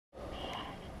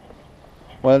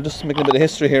Well, just making a bit of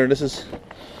history here. This is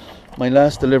my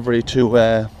last delivery to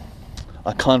a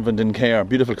convent in CAHIR,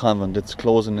 beautiful convent. It's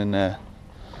closing in,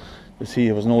 you see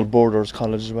it was an old boarders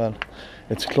college as well.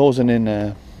 It's closing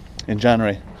in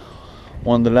January.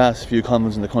 One of the last few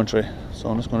convents in the country. So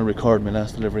I'm just going to record my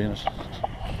last delivery in it.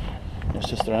 There's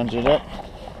Sister Angela there.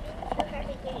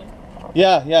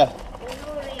 Yeah, yeah.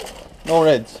 No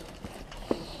reds.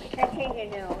 I think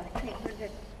you know,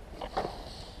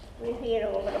 we're here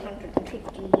over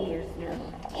 150 years now.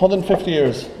 150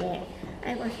 years? Yeah.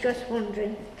 I was just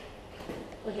wondering,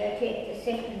 would I take the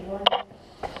second one?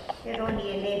 They're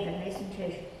only 11, isn't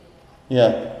it? Yeah.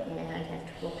 Yeah, I'd have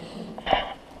to book it.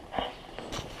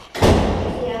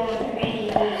 See, I wasn't any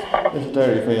use for it. There's a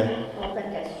diary for you. Oh,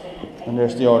 fantastic. And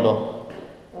there's the order.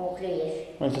 Oh, please.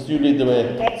 Right, just you lead the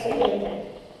way. That's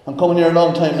it. I'm coming here a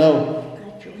long time now.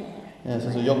 God, you have. Yeah,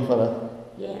 since a young fella.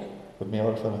 Yeah. With me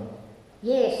old fella.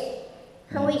 Yes.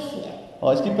 How is he? Oh,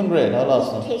 he's keeping great. I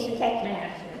lost him. Tastes like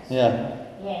marvelous. Yeah.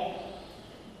 Yeah.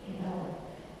 You know,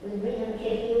 we bring him to the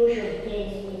usual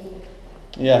places.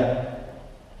 Yeah.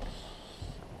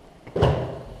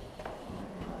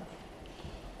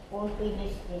 Won't we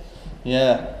miss this?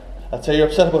 Yeah. I'd say you're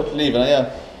upset about leaving,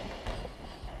 yeah.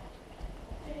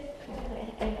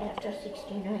 And after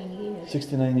 69 years.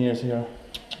 69 years here.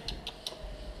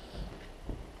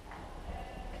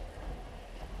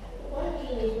 One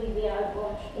thing is we'll be all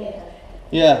going together.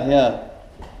 Yeah, yeah.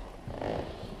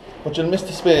 But you'll miss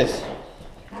the space.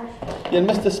 You'll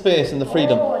miss the space and the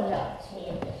freedom. Oh, lots,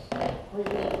 yes. We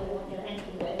won't do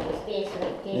anything about the space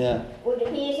like this. Yeah. Would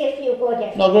it be as if you go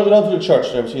there? No, go down to the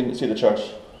church there, see the church.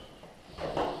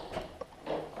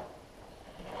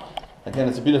 Again,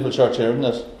 it's a beautiful church here, isn't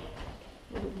it?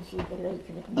 We didn't see the like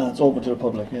of it. It's open to the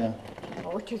public, yeah.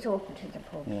 Oh, it is open to the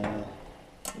public. Yeah.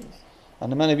 Yes.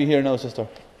 And the many of you here now, sister?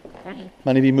 Thank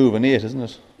Many of you moving, 8, isn't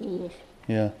it? you.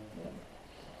 Yeah.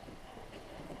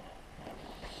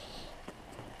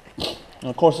 And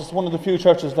of course, it's one of the few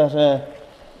churches that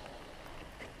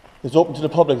is open to the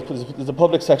public. There's a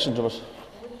public section to it.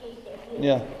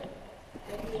 Yeah.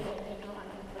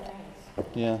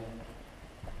 Yeah.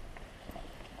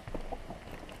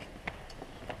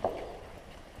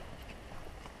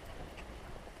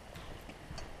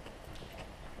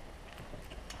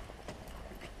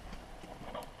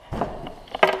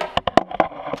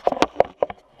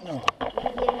 No.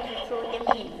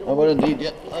 I will indeed,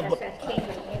 yeah.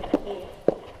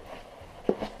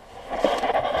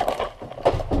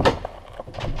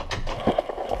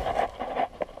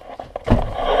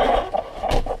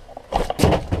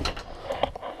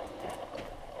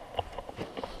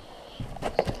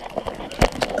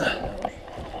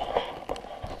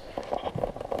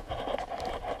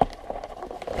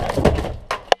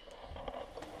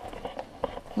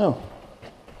 No.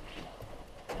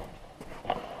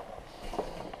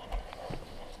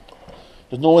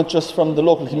 There's no interest from the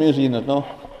local community in it, no?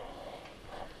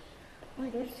 Well,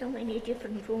 there's so many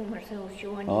different rumours. I was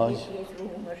showing Oh, you this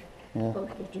rumour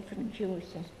about the different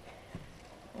Jews.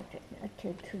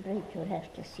 Tonight you'll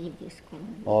have to see this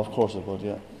going. Oh, of course it would,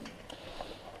 yeah.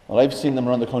 Well, I've seen them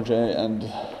around the country, and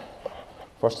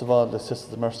first of all, the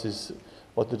Sisters of Mercies,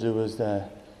 what they do is they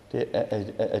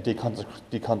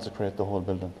deconsecrate the whole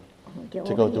building.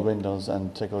 Take out the windows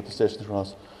and take out the Stations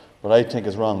Cross. What I think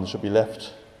is wrong, they should be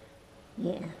left.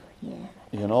 Yeah, yeah.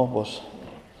 You know, but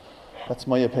that's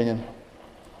my opinion.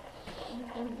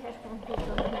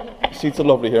 Seats are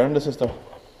lovely here, aren't they, sister?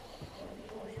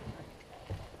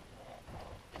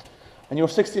 And you're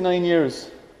 69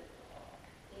 years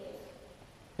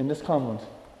in this convent.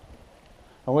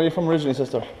 And where are you from originally,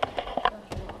 sister?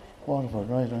 Waterford,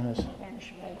 right, right.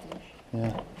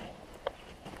 Yeah.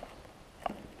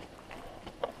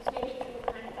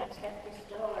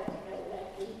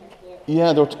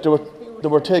 Yeah, they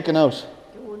were taken out.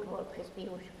 The woodwork is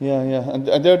beautiful. Yeah, yeah, and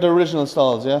they're the original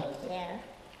stalls, yeah. Yeah.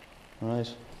 Right.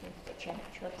 The church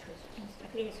the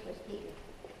place was beautiful.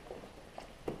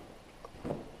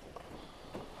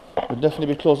 We'll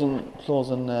definitely be closing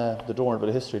the door of a bit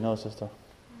of history now, sister.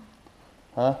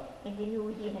 Huh? In the new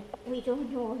year, we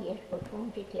don't know yet, but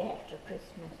won't it be after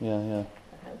Christmas? Yeah, yeah.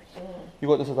 How soon? You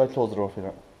got this as I close the door for you.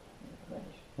 Right.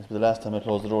 This will be the last time I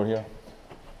close the door here.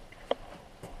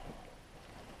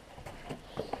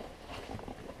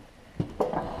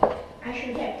 I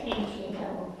should have changed it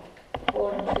now.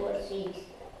 Going to a seat.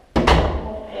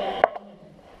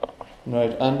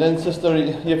 Right, and then sister,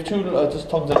 you have two, just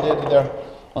talking to the lady there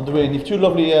on the way, and you have two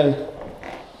lovely,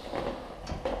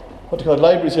 what do you call it,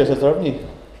 libraries here, sister, haven't you?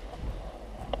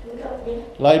 Two lovely.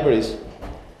 Libraries.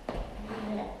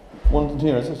 Yeah. One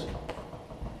here, is it?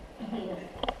 Here.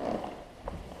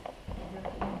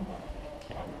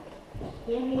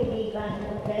 They only be gone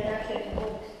now, they're not shut the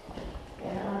books.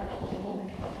 They're all at the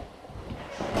moment.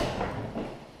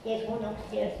 There's one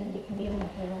upstairs in the community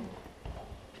room.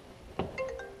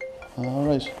 All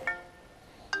right.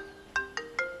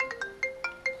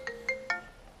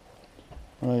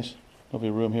 Right. Lovely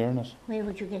room here, isn't it? Where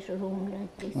would you get a room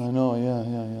like this? I know,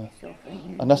 yeah. So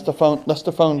fine. And that's the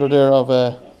founder there of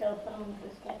So found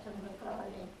was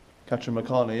Catherine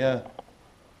McCauley, yeah.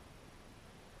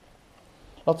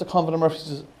 Lots of convent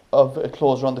emergencies of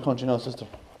clothes around the country now, sister.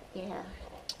 Yeah.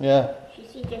 Yeah. You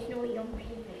see, there's no young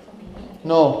people coming in.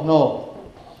 No.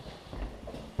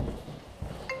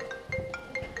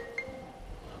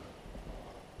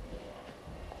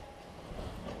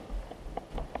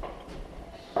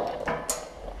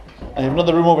 And you have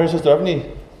another room over here, sister, haven't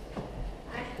you?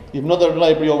 You have another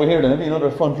library over here then, haven't you? Another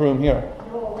front room here.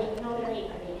 No, we've no library.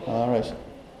 All right.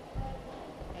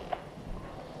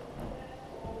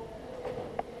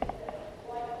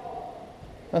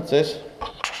 That's it.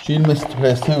 She'll miss the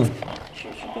place too. She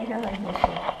get on with it.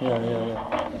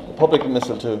 Yeah. The public will miss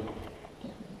it too.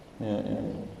 Yeah.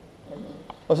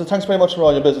 Oh, so thanks very much for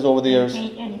all your business over the years.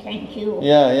 And thank you.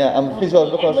 Yeah. And please God,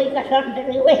 look And we out. got on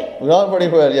very well. We got on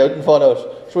very well, yeah, we didn't fall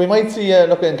out. So we might see you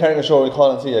look in Carrigan Shore, we'll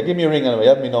call and see you. Give me a ring anyway, you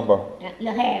have my number.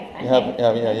 You have. You have,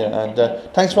 yeah. And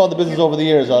thanks for all the business over the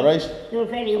years, alright? You're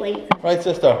very welcome. Right,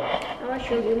 sister? Oh,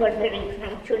 sure, you were very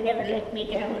prompt. You never let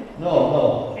me down.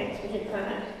 No. Thanks for the call.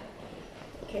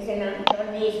 Because then I'm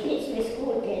done these business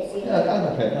school days, you know. Yeah, I'm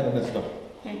okay, I'm a stuff.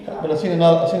 Thank But you. I've seen a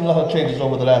lot of changes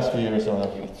over the last few years, so I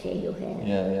have. Let's say you have.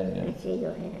 Yeah. Let's say you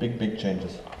have. Big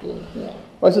changes. Yeah.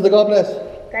 Right, so God bless.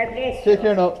 God bless Take you.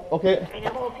 care now, okay? And I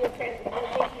hope you can do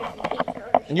business and keep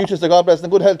flourishing. And you too, God bless,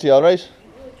 and good health to you, alright?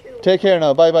 You too. Take care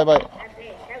now, bye. God bless. How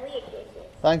are you,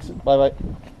 Thanks, bye.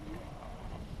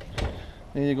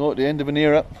 There you go, the end of an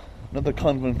era. Another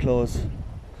convent close.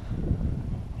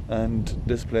 And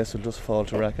this place will just fall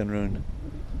to rack and ruin,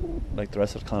 like the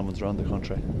rest of the convents around the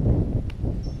country.